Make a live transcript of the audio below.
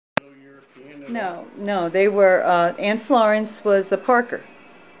No, they were, Aunt Florence was a Parker.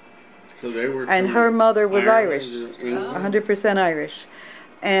 So they were. And her mother was Irish, Ireland? 100% Irish.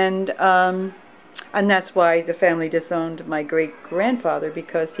 And that's why the family disowned my great-grandfather,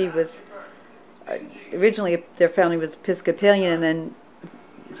 because he was, originally their family was Episcopalian, and then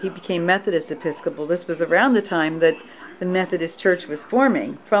he became Methodist Episcopal. This was around the time that the Methodist Church was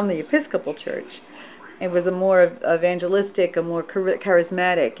forming from the Episcopal Church. It was a more evangelistic, a more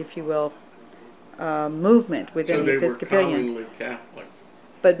charismatic, if you will, movement within the Episcopalian. So they were commonly Catholic.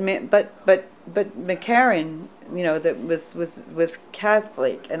 But McCarran, that was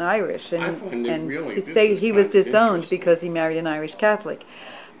Catholic and Irish, and he was disowned because he married an Irish Catholic.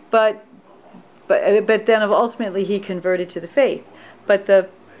 But then ultimately he converted to the faith. But the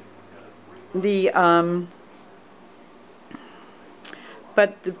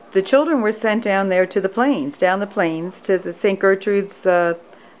children were sent down there to the plains, to the St. Gertrude's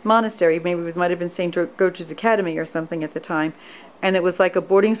monastery. Maybe it might have been St. Gertrude's Academy or something at the time. And it was like a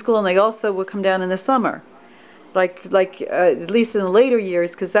boarding school, and they also would come down in the summer, at least in the later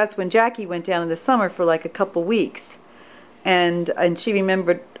years, because that's when Jackie went down in the summer for like a couple weeks, and she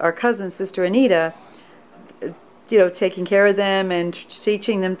remembered our cousin, Sister Anita, taking care of them and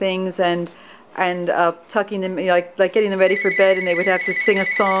teaching them things and tucking them, like getting them ready for bed, and they would have to sing a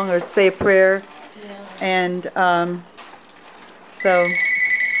song or say a prayer, and so.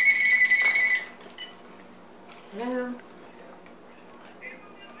 Hello.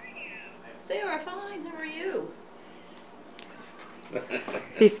 Sarah, fine. How are you?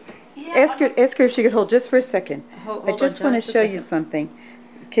 Ask her if she could hold just for a second. I just want to show you something.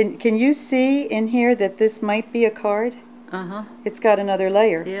 Can you see in here that this might be a card? Uh-huh. It's got another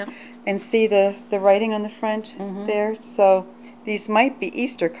layer. Yeah. And see the writing on the front there? So these might be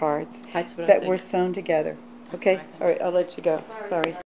Easter cards that were sewn together. Okay? All right, I'll let you go. Sorry.